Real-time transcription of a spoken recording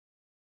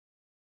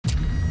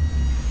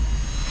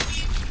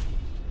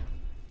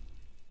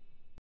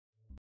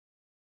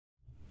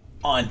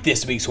On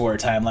this week's Horror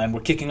Timeline,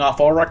 we're kicking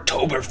off our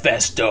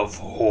Octoberfest of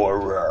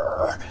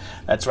Horror.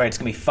 That's right, it's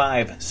going to be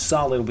 5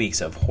 solid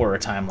weeks of Horror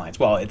Timelines.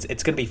 Well, it's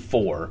going to be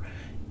 4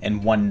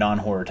 and 1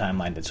 non-horror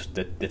timeline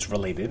that's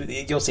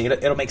related. You'll see,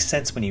 it'll make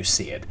sense when you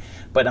see it.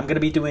 But I'm going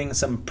to be doing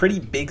some pretty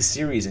big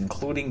series,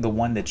 including the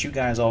one that you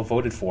guys all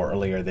voted for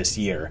earlier this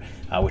year,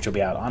 which will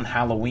be out on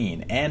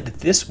Halloween. And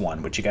this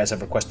one, which you guys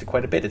have requested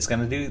quite a bit,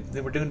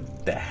 we're doing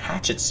the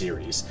Hatchet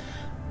series.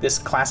 This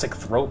classic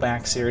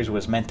throwback series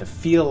was meant to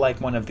feel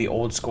like one of the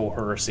old school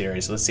horror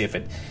series. Let's see if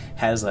it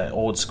has an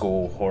old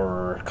school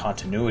horror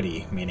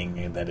continuity,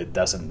 meaning that it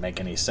doesn't make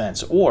any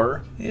sense,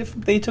 or if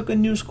they took a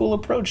new school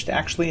approach to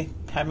actually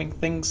having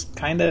things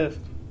kind of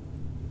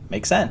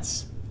make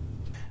sense.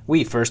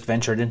 We first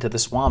ventured into the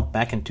swamp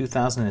back in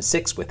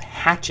 2006 with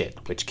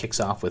Hatchet, which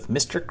kicks off with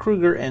Mr.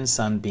 Krueger and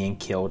son being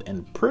killed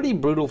in pretty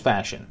brutal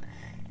fashion.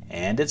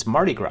 And it's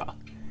Mardi Gras.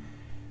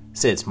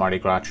 Since Mardi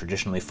Gras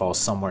traditionally falls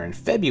somewhere in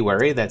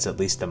February, that's at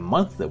least a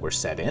month that we're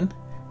set in.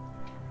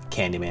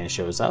 Candyman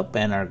shows up,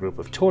 and our group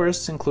of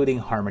tourists, including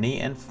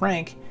Harmony and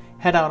Frank,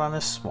 head out on a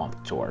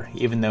swamp tour,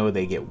 even though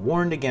they get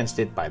warned against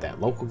it by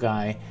that local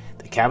guy,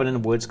 the cabin in the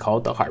woods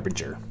called the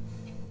Harbinger.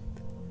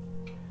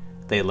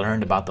 They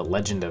learned about the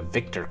legend of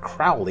Victor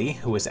Crowley,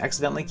 who was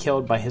accidentally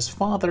killed by his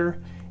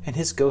father, and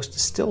his ghost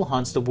still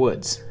haunts the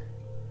woods.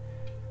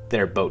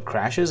 Their boat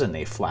crashes, and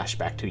they flash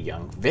back to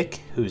young Vic,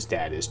 whose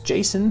dad is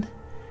Jason,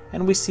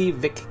 and we see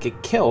Vic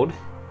get killed,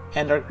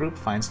 and our group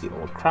finds the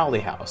old Crowley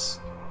house.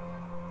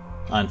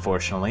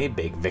 Unfortunately,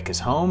 Big Vic is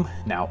home,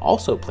 now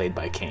also played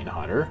by Kane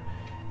Hodder,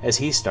 as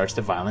he starts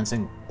the violence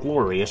in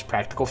glorious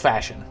practical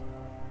fashion.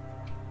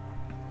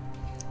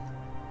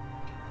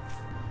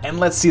 And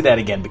let's see that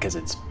again because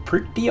it's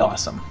pretty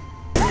awesome.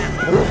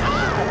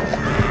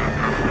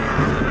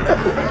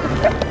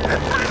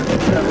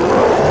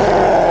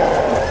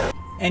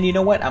 And you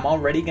know what? I'm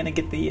already going to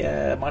get the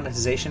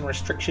monetization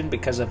restriction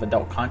because of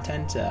adult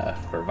content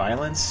for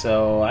violence,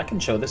 so I can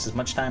show this as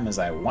much time as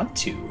I want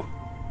to.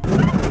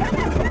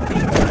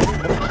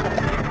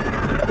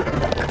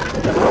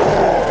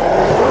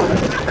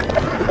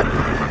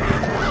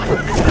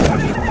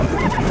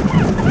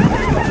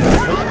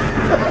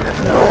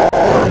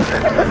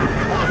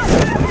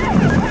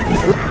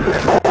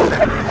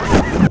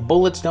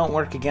 Bullets don't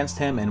work against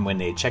him, and when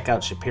they check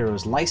out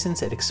Shapiro's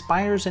license, it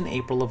expires in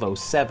April of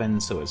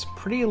 07, so it's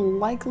pretty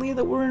likely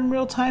that we're in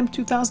real-time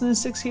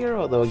 2006 here,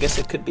 although I guess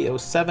it could be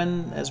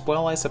 07 as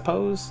well, I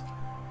suppose.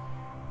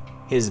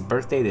 His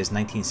birth date is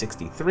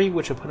 1963,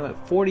 which would put him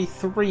at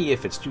 43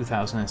 if it's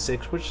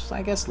 2006, which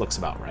I guess looks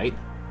about right.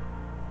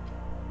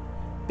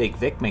 Big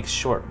Vic makes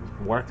short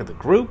work of the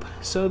group,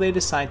 so they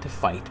decide to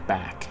fight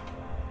back.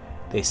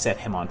 They set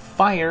him on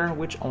fire,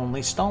 which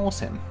only stalls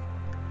him.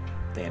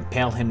 They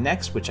impale him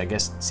next, which I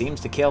guess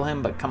seems to kill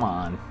him, but come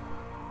on.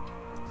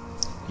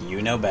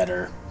 You know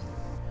better.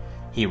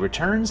 He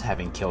returns,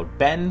 having killed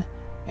Ben,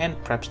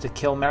 and preps to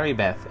kill Mary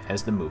Beth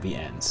as the movie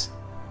ends.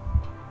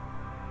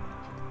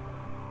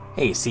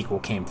 A sequel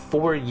came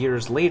 4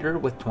 years later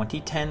with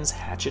 2010's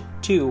Hatchet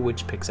 2,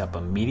 which picks up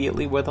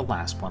immediately where the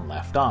last one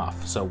left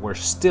off, so we're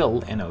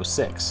still in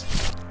 06.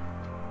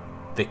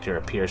 Victor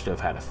appears to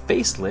have had a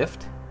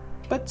facelift,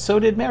 but so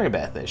did Mary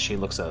Beth, as she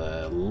looks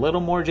a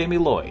little more Jamie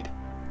Lloyd.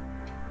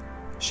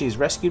 She's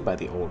rescued by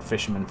the old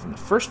fisherman from the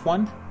first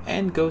one,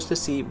 and goes to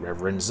see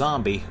Reverend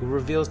Zombie, who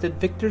reveals that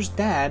Victor's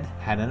dad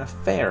had an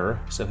affair,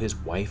 so his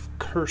wife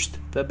cursed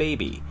the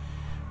baby,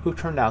 who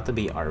turned out to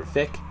be our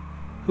Vic,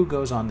 who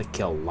goes on to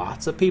kill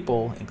lots of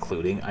people,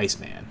 including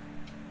Iceman.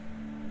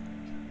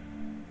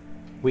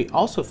 We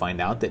also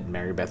find out that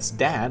Mary Beth's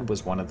dad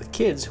was one of the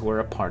kids who were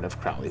a part of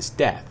Crowley's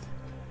death,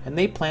 and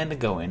they plan to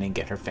go in and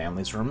get her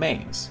family's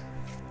remains.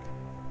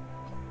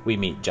 We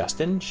meet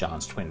Justin,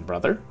 Sean's twin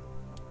brother,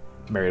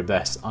 Mary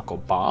Beth's Uncle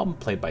Bob,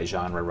 played by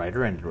genre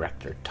writer and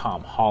director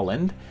Tom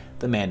Holland,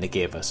 the man that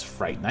gave us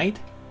Fright Night.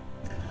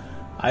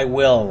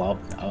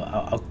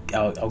 I'll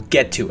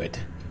get to it.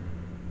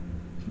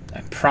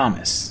 I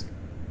promise.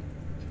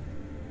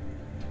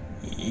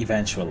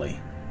 Eventually.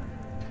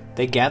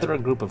 They gather a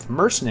group of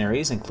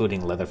mercenaries,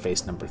 including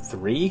Leatherface number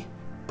 3,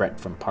 Brett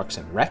from Parks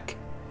and Rec,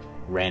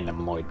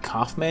 random Lloyd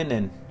Kaufman,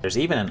 and there's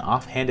even an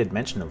offhanded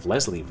mention of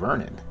Leslie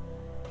Vernon.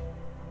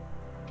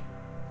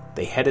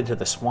 They headed to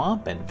the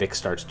swamp, and Vic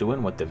starts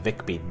doing what the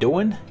Vic be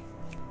doing,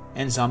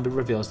 and Zombie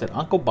reveals that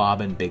Uncle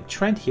Bob and Big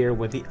Trent here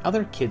were the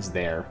other kids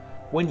there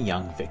when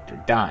young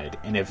Victor died,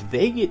 and if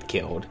they get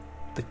killed,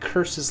 the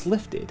curse is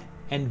lifted,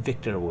 and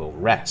Victor will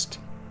rest.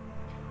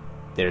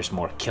 There's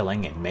more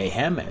killing and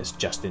mayhem as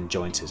Justin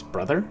joins his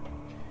brother,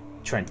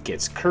 Trent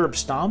gets curb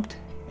stomped,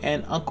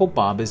 and Uncle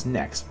Bob is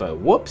next, but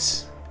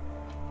whoops,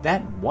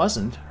 that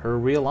wasn't her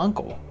real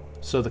uncle,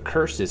 so the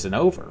curse isn't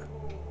over.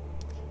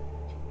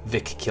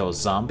 Vic kills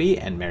Zombie,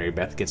 and Mary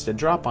Beth gets the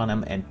drop on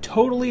him and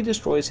totally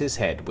destroys his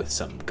head with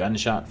some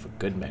gunshot for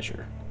good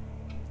measure.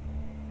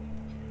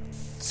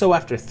 So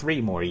after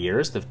 3 more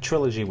years, the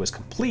trilogy was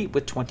complete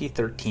with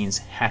 2013's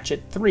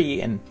Hatchet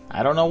 3, and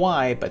I don't know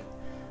why, but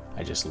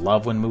I just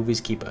love when movies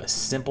keep a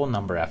simple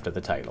number after the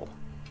title.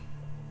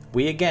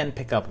 we again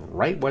pick up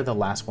right where the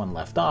last one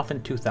left off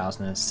in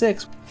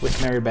 2006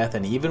 with Mary Beth,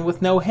 and even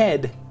with no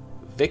head,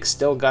 Vic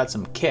still got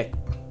some kick.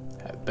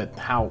 But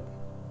how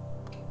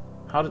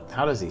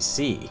does he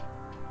see?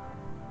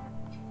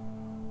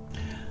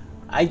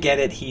 I get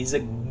it, he's a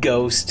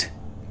ghost.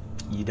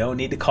 You don't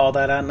need to call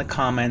that out in the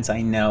comments,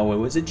 I know, it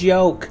was a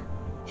joke.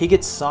 He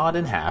gets sawed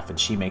in half and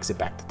she makes it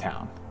back to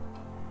town.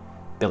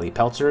 Billy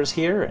Peltzer is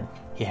here, and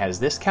he has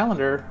this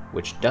calendar,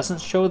 which doesn't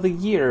show the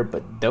year,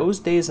 but those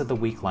days of the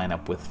week line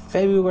up with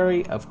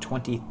February of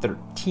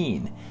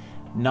 2013,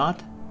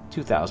 not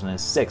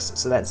 2006.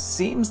 So that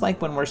seems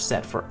like when we're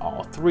set for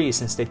all three,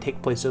 since they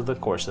take place over the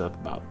course of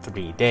about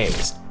 3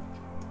 days.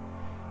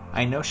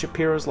 I know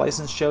Shapiro's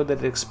license showed that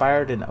it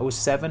expired in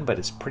 07, but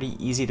it's pretty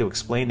easy to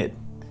explain it,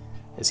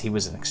 as he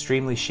was an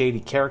extremely shady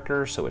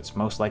character, so it's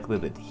most likely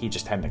that he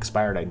just had an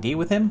expired ID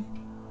with him.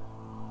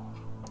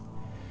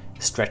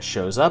 Stretch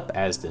shows up,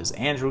 as does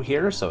Andrew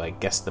here, so I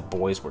guess the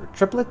boys were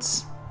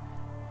triplets.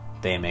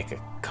 They make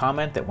a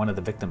comment that one of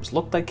the victims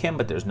looked like him,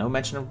 but there's no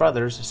mention of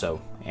brothers, so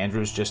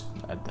Andrew's just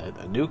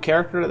a new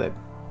character that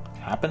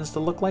happens to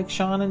look like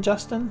Sean and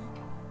Justin.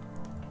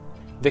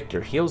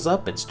 Victor heals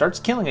up and starts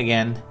killing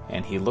again,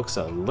 and he looks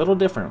a little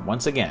different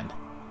once again.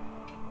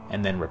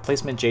 And then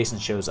replacement Jason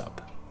shows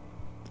up.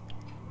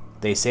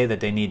 They say that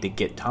they need to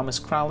get Thomas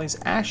Crowley's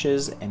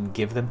ashes and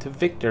give them to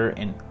Victor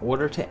in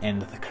order to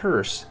end the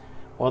curse,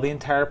 while the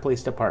entire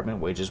police department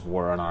wages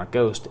war on our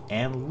ghost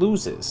and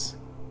loses.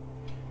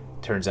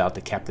 Turns out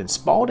that Captain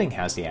Spaulding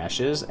has the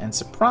ashes, and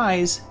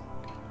surprise,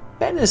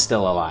 Ben is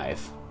still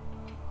alive.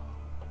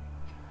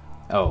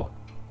 Oh.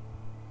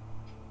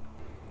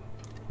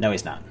 No,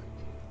 he's not.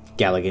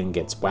 Galligan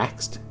gets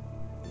waxed.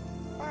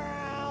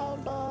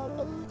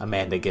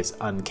 Amanda gets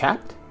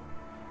uncapped.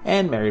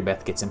 And Mary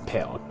Beth gets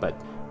impaled,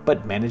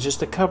 but manages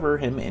to cover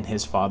him in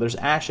his father's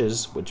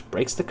ashes, which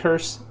breaks the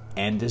curse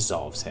and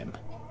dissolves him.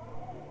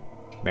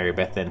 Mary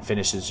Beth then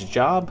finishes the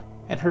job,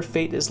 and her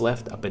fate is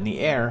left up in the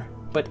air,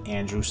 but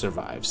Andrew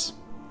survives.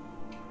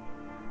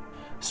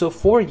 So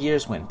 4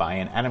 years went by,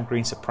 and Adam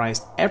Green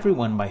surprised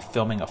everyone by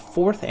filming a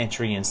 4th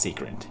entry in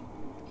Secret.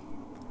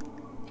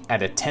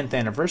 At a 10th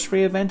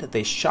anniversary event,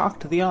 they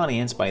shocked the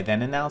audience by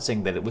then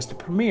announcing that it was the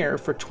premiere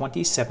for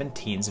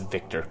 2017's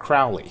Victor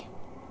Crowley.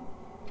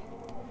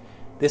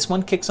 This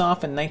one kicks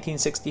off in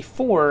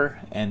 1964,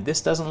 and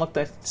this doesn't look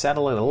like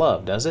Satellite of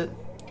Love, does it?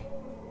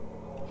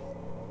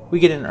 We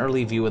get an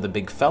early view of the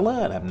big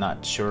fella, and I'm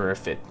not sure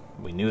if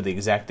we knew the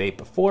exact date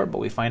before, but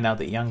we find out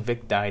that young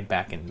Vic died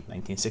back in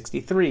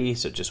 1963,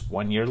 so just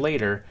 1 year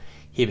later,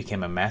 he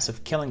became a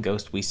massive killing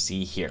ghost we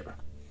see here.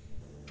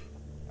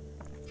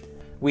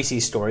 We see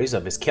stories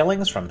of his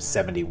killings from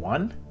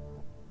 71,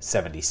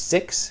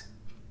 76,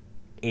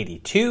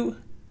 82,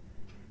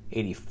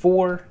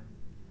 84,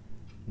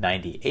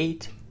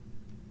 98,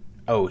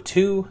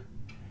 02,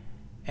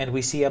 and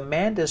we see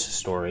Amanda's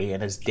story,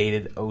 and it's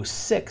dated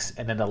 06,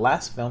 and in the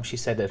last film she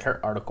said that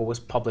her article was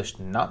published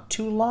not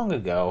too long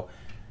ago,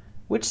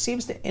 which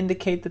seems to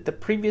indicate that the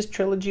previous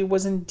trilogy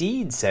was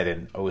indeed set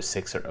in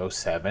 06 or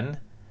 07,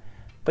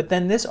 but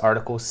then this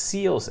article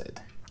seals it.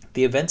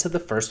 The events of the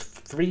first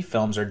 3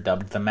 films are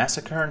dubbed The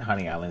Massacre in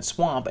Honey Island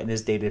Swamp and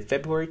is dated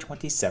February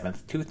 27,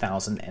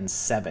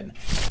 2007,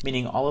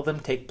 meaning all of them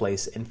take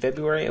place in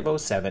February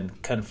of 07,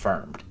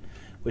 confirmed,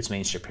 which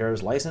means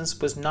Shapiro's license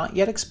was not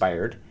yet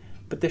expired,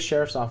 but the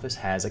sheriff's office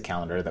has a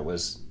calendar that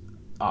was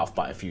off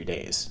by a few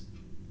days.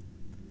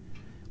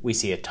 We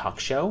see a talk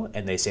show,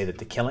 and they say that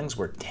the killings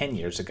were 10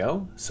 years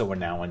ago, so we're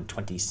now in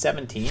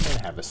 2017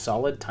 and have a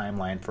solid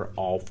timeline for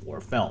all 4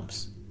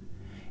 films.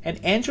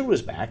 And Andrew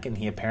was back, and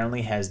he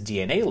apparently has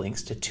DNA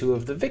links to 2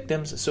 of the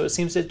victims, so it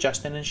seems that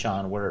Justin and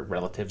Sean were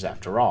relatives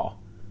after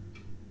all.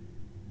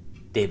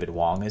 David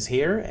Wong is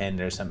here, and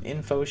there's some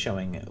info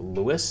showing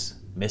Lewis,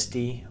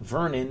 Misty,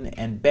 Vernon,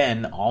 and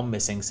Ben all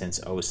missing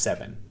since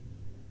 07.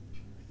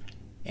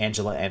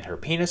 Angela and her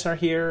penis are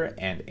here,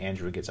 and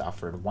Andrew gets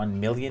offered $1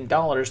 million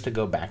to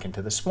go back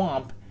into the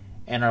swamp,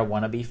 and our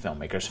wannabe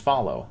filmmakers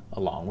follow,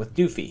 along with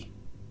Doofy.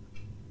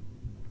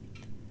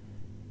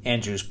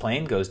 Andrew's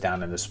plane goes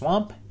down in the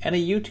swamp, and a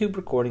YouTube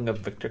recording of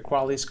Victor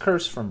Crowley's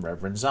curse from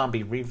Reverend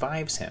Zombie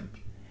revives him,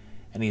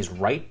 and he's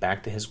right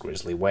back to his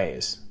grisly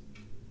ways,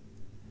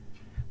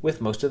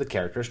 with most of the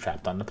characters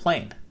trapped on the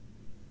plane.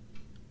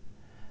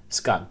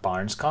 Scott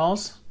Barnes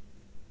calls.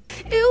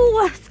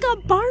 Ew,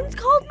 Scott Barnes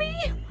called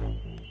me?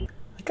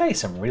 That guy has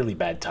some really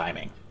bad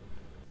timing.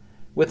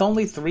 With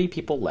only 3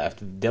 people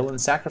left, Dylan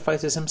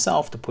sacrifices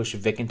himself to push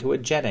Vic into a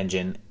jet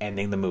engine,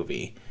 ending the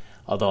movie,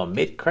 although a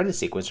mid-credit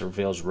sequence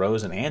reveals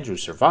Rose and Andrew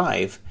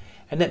survive,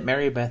 and that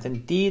Mary Beth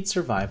indeed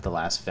survived the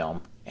last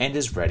film and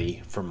is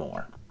ready for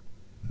more.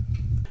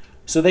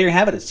 So there you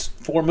have it. It's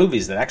 4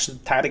 movies that actually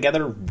tie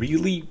together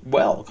really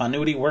well.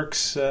 Continuity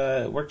works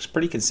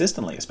pretty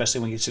consistently,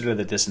 especially when you consider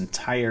that this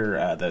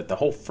entire the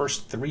whole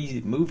first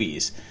 3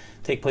 movies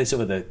take place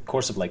over the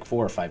course of like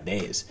 4 or 5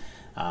 days,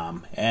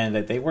 and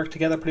that they work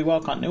together pretty well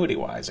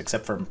continuity-wise,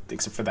 except for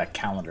that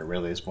calendar.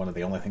 Really, is one of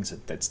the only things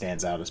that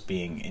stands out as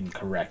being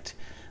incorrect.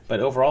 But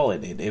overall,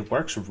 it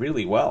works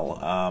really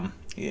well.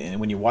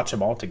 when you watch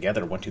them all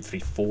together, 1, 2, 3,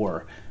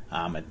 4,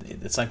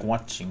 it's like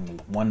watching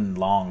one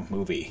long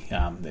movie.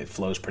 It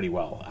flows pretty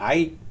well.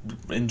 I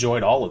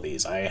enjoyed all of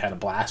these. I had a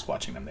blast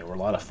watching them. They were a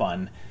lot of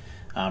fun,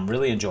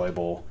 really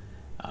enjoyable,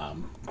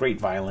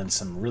 great violence,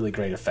 some really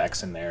great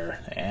effects in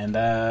there,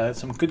 and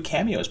some good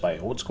cameos by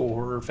old school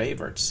horror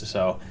favorites.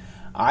 So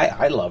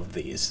I loved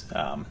these,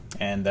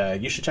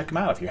 and you should check them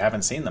out if you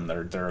haven't seen them.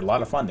 They're a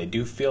lot of fun. They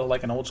do feel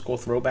like an old school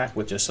throwback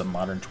with just some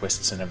modern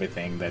twists and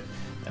everything that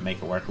make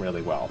it work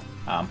really well.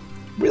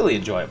 Really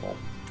enjoyable.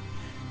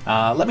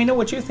 Let me know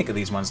what you think of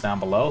these ones down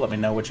below. Let me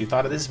know what you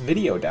thought of this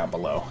video down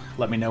below.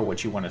 Let me know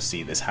what you want to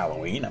see this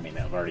Halloween. I mean,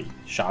 I've already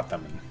shot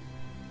them and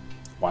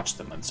watched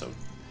them, and so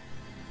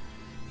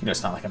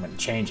it's not like I'm going to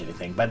change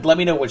anything. But let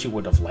me know what you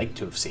would have liked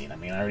to have seen. I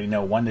mean, I already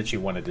know one that you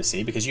wanted to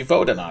see because you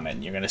voted on it,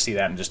 and you're going to see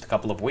that in just a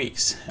couple of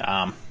weeks.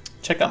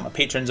 Check out my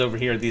patrons over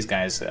here. These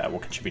guys will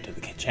contribute to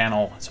the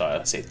channel, so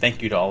I say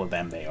thank you to all of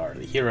them. They are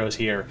the heroes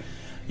here.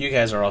 You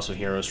guys are also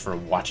heroes for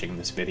watching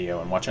this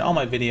video and watching all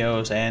my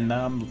videos and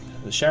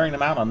sharing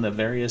them out on the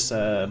various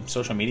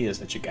social medias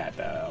that you got.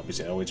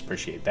 Obviously, I always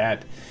appreciate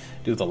that.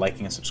 Do the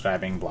liking and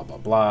subscribing, blah, blah,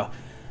 blah.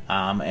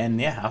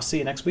 And yeah, I'll see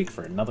you next week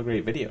for another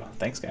great video.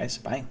 Thanks, guys.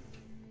 Bye.